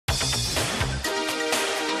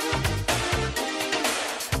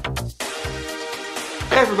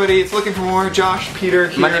everybody, it's Looking for More. Josh, Peter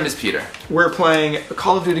here. My name is Peter. We're playing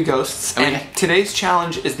Call of Duty Ghosts, and today's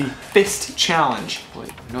challenge is the Fist Challenge.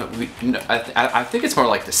 Wait, no, I think it's more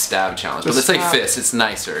like the Stab Challenge, but let's say Fist. It's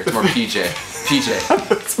nicer. It's more PJ.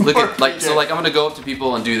 PJ. Look at PJ. So like I'm gonna go up to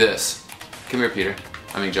people and do this. Come here, Peter.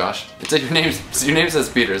 I mean Josh. It's like your name says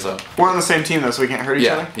Peter, so we're on the same team though, so we can't hurt each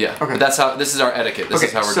other. Yeah. Okay. But that's how. This is our etiquette. This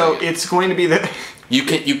is how we're doing it. So it's going to be the. You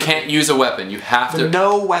can't use a weapon. You have to.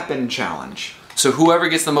 No weapon challenge. So whoever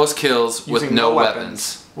gets the most kills with no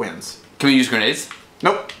weapons wins. Can we use grenades?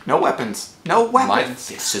 Nope. No weapons. No weapons. My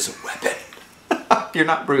fist is a weapon. You're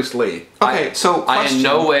not Bruce Lee. Okay, so question. I in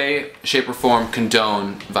no way, shape, or form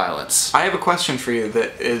condone violence. I have a question for you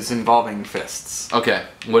that is involving fists. Okay.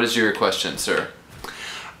 What is your question, sir?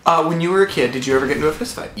 When you were a kid, did you ever get into a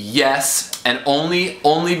fist fight? Yes, and only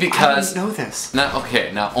because... I didn't know this. Now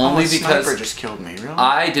only because... sniper just killed me, really?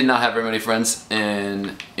 I did not have very many friends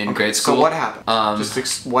in grade school. So what happened?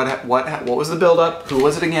 What was the build-up? Who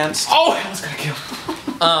was it against? Oh, I was gonna kill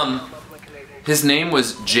his name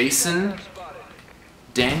was Jason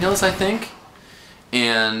Daniels, I think,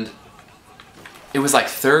 and it was like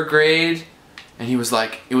 3rd grade. And he was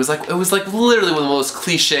like, it was like literally one of the most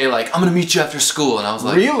cliche, like, I'm gonna meet you after school, and I was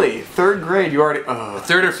like, really? 3rd grade? You already?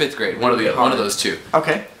 3rd or 5th grade, one of those two.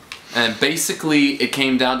 Okay. And basically, it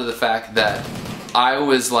came down to the fact that I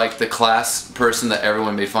was like the class person that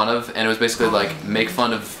everyone made fun of, and it was basically like make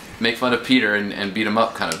fun of Peter and beat him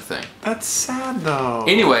up kind of a thing. That's sad though.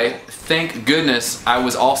 Anyway, thank goodness I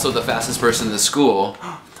was also the fastest person in the school.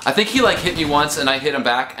 I think he like hit me once, and I hit him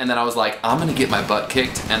back, and then I was like, I'm gonna get my butt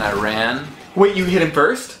kicked, and I ran. Wait, you hit him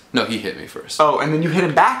first? No, he hit me first. Oh, and then you hit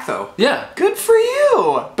him back, though? Yeah. Good for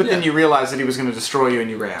you! But then you realized that he was going to destroy you and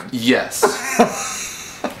you ran. Yes.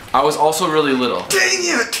 I was also really little. Dang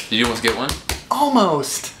it! Did you almost get one?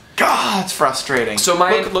 Almost. God, it's frustrating. So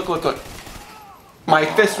my... Look. My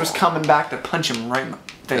fist was coming back to punch him right in the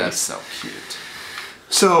face. That's so cute.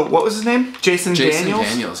 So, what was his name? Jason Daniels? Jason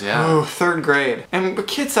Daniels, yeah. Oh, 3rd grade. And but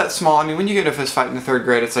kids that small, I mean, when you get a fist fight in the 3rd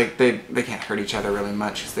grade, it's like they can't hurt each other really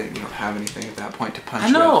much because they don't have anything at that point to punch. I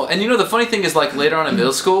know, and you know the funny thing is, like later on in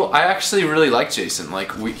middle school, I actually really liked Jason.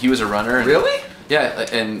 Like he was a runner. And, really? Yeah,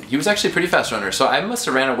 and he was actually a pretty fast runner. So I must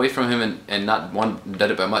have ran away from him and not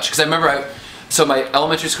did it by much. Because I remember so my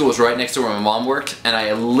elementary school was right next to where my mom worked, and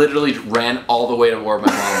I literally ran all the way to where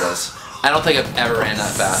my mom was. I don't think I've ever ran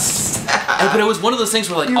that fast. But it was one of those things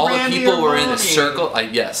where like all the people were in a circle.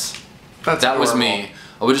 Yes. That was me.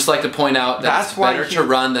 I would just like to point out that it's better to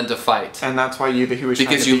run than to fight. And that's why he was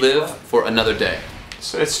because you live for another day.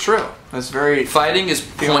 So it's true. That's very Fighting is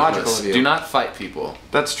pointless. Do not fight people.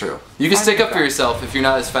 That's true. You can stick up for yourself if you're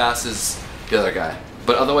not as fast as the other guy.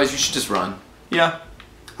 But otherwise you should just run. Yeah.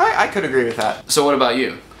 I could agree with that. So what about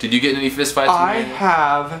you? Did you get in any fist fights? I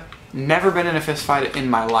have never been in a fist fight in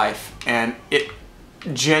my life, and it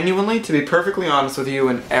genuinely, to be perfectly honest with you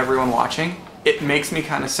and everyone watching, it makes me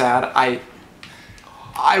kind of sad. I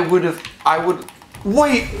would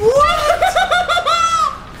wait, what?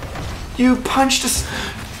 You punched us.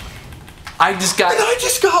 I just got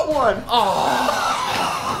one. Oh.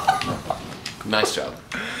 Nice job.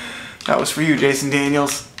 That was for you, Jason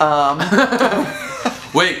Daniels.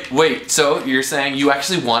 Wait, so you're saying you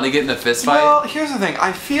actually want to get in a fist fight? Well, here's the thing.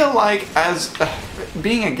 I feel like as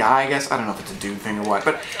being a guy, I guess, I don't know if it's a dude thing or what,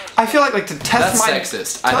 but I feel like to test That's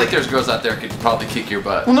sexist. I think there's girls out there who could probably kick your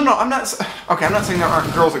butt. Well, no, I'm not, okay, I'm not saying there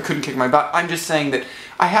aren't girls that couldn't kick my butt. I'm just saying that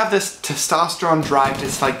I have this testosterone drive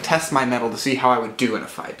to like test my mettle to see how I would do in a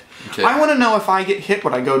fight. Okay. I want to know if I get hit,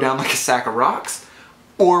 would I go down like a sack of rocks?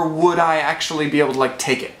 Or would I actually be able to like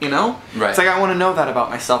take it, you know? Right. It's like I want to know that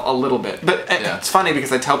about myself a little bit. But it's funny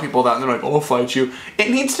because I tell people that and they're like, oh, I'll fight you.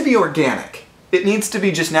 It needs to be organic. It needs to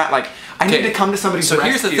be just not like, I need to come to somebody's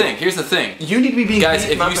rescue. Here's the thing. You need to be being Guys,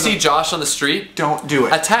 if you see Josh on the street, don't do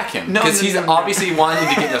it. Attack him. Because he's obviously wanting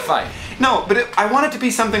to get in a fight. No, but I want it to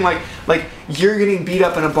be something like you're getting beat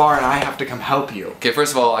up in a bar and I have to come help you. Okay,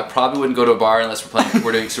 first of all, I probably wouldn't go to a bar unless we're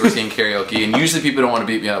singing karaoke, and usually people don't want to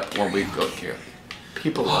beat me up when we go to karaoke.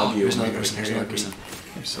 People love you. There's another person.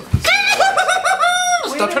 You're so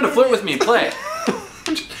Stop trying to flirt with me. Play.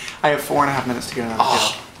 I have 4.5 minutes to get another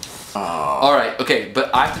kill. All right. Okay, but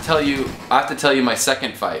I have to tell you my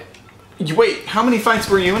second fight. Wait, how many fights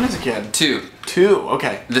were you in as a kid? 2. 2.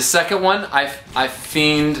 Okay. The second one, I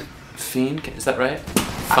fiend. Is that right?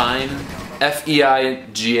 Fine.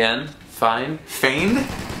 F-E-I-G-N. Fine. Feigned?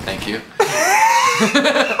 Thank you.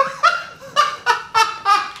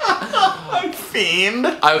 Fiend.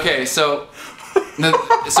 Okay, so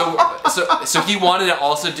he wanted to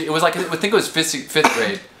also do. It was like I think it was fifth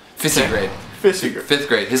grade. Fifth grade. Fifth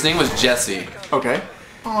grade. His name was Jesse. Okay.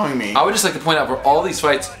 following me. I would just like to point out for all these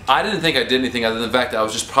fights, I didn't think I did anything other than the fact that I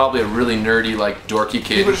was just probably a really nerdy, like, dorky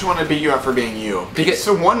kid. People just want to beat you up for being you.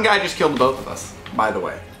 So one guy just killed both of us, by the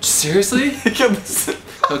way. Seriously? He killed us.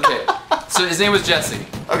 Okay. So his name was Jesse.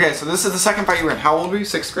 Okay, so this is the second fight you were in. How old were you?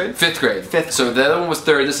 6th grade? 5th grade. 5th. So the other one was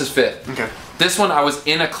 3rd, this is 5th. Okay. This one, I was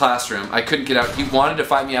in a classroom. I couldn't get out. He wanted to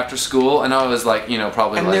fight me after school, and I was like, you know,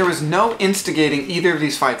 probably and like... there was no instigating either of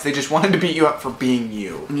these fights. They just wanted to beat you up for being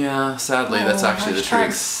you. Yeah, sadly, that's actually the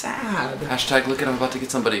truth. Sad. Hashtag, look at I'm about to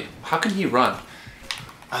get somebody. How can he run?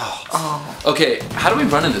 Oh. Okay, how do we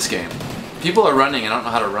run in this game? People are running, and I don't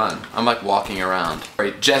know how to run. I'm like walking around.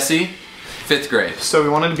 Right, Jesse, 5th grade. So he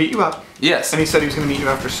wanted to beat you up. Yes. And he said he was going to meet you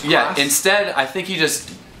after school. Yeah, instead, I think he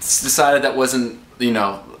just decided that wasn't, you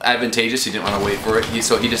know, advantageous. He didn't want to wait for it.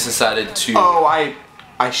 So he just decided to... Oh, I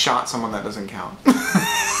shot someone. That doesn't count.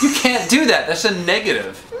 You can't do that. That's a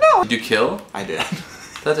negative. No. Did you kill? I did.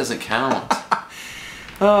 That doesn't count.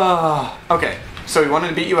 Okay, so he wanted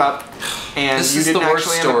to beat you up, and you didn't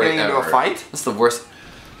actually end up getting into a fight? That's the worst.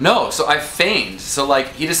 No, so I feigned. So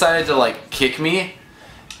like, he decided to like kick me,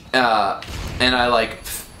 and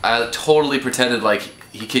I totally pretended like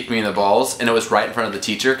he kicked me in the balls, and it was right in front of the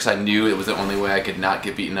teacher because I knew it was the only way I could not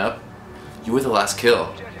get beaten up. You were the last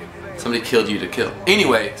kill. Somebody killed you to kill.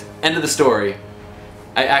 Anyway, end of the story.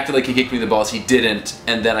 I acted like he kicked me in the balls. He didn't,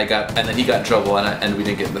 and then he got in trouble, and we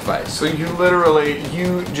didn't get in the fight. So you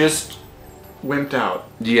just wimped out.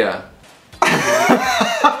 Yeah.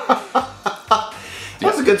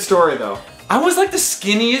 That's a good story, though. I was like the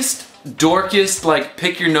skinniest, dorkiest, like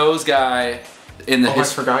pick your nose guy in the I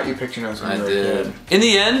forgot you picked your nose when you were a kid. In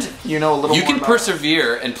the end, you know a little. You more can about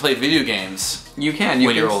persevere and play video games. You can.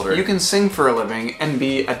 When you're older. You can sing for a living and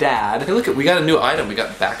be a dad. Hey, look, we got a new item. We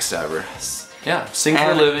got Backstabber. Yeah, sing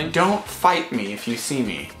for a living. Don't fight me if you see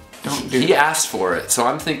me. Don't do that. He asked for it, so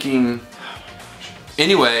I'm thinking.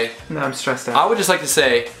 Anyway, no, I'm stressed out. I would just like to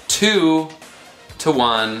say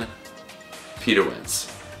 2-1, Peter wins.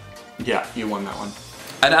 Yeah, you won that one.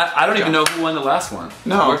 And I don't even know who won the last one.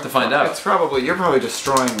 No, we'll have to find out. You're probably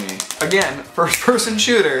destroying me. Again, first-person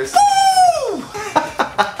shooters.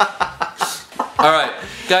 All right,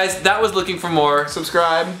 guys, that was Looking for More.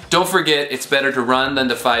 Subscribe. Don't forget, it's better to run than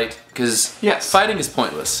to fight, because fighting is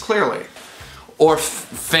pointless. Clearly. Or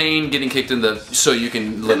feign getting kicked in the so you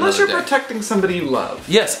can live Unless another day. you're protecting somebody you love.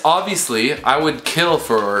 Yes, obviously, I would kill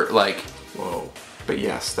for like. Whoa. But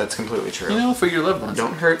yes, that's completely true. You know, for your loved ones.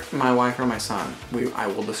 Don't hurt my wife or my son. I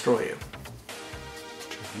will destroy you.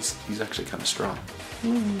 He's actually kind of strong.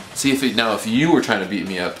 See, if you were trying to beat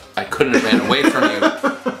me up, I couldn't have ran away from you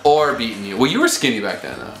or beaten you. Well, you were skinny back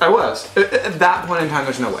then, though. I was. At that point in time,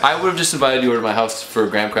 there's no way. I would have just invited you over to my house for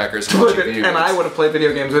graham crackers and watching video games. And I would have played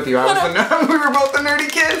video games with you. We were both the nerdy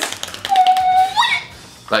kids.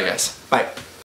 Bye, guys. Bye.